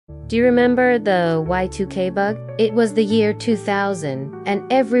Do you remember the Y2K bug? It was the year 2000, and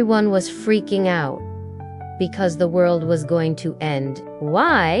everyone was freaking out because the world was going to end.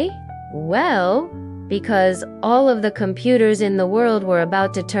 Why? Well, because all of the computers in the world were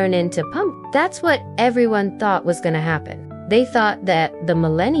about to turn into pump. That's what everyone thought was going to happen. They thought that the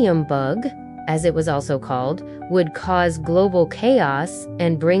Millennium Bug, as it was also called, would cause global chaos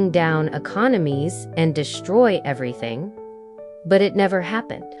and bring down economies and destroy everything. But it never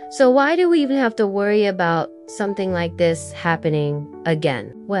happened. So why do we even have to worry about something like this happening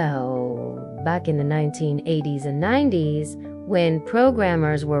again? Well, back in the 1980s and 90s, when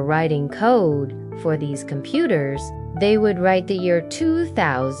programmers were writing code for these computers, they would write the year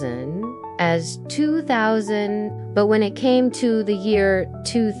 2000 as 2000, but when it came to the year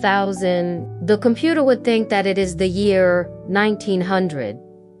 2000, the computer would think that it is the year 1900.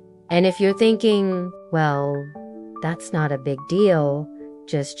 And if you're thinking, well, that's not a big deal,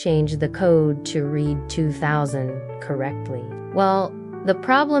 just change the code to read 2000 correctly. Well, the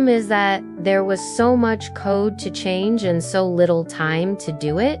problem is that there was so much code to change and so little time to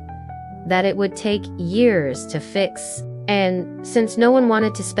do it that it would take years to fix. And since no one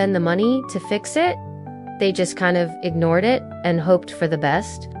wanted to spend the money to fix it, they just kind of ignored it and hoped for the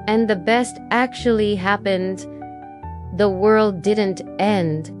best. And the best actually happened. The world didn't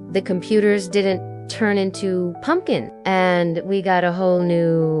end. The computers didn't turn into pumpkin. And we got a whole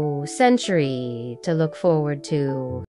new century to look forward to.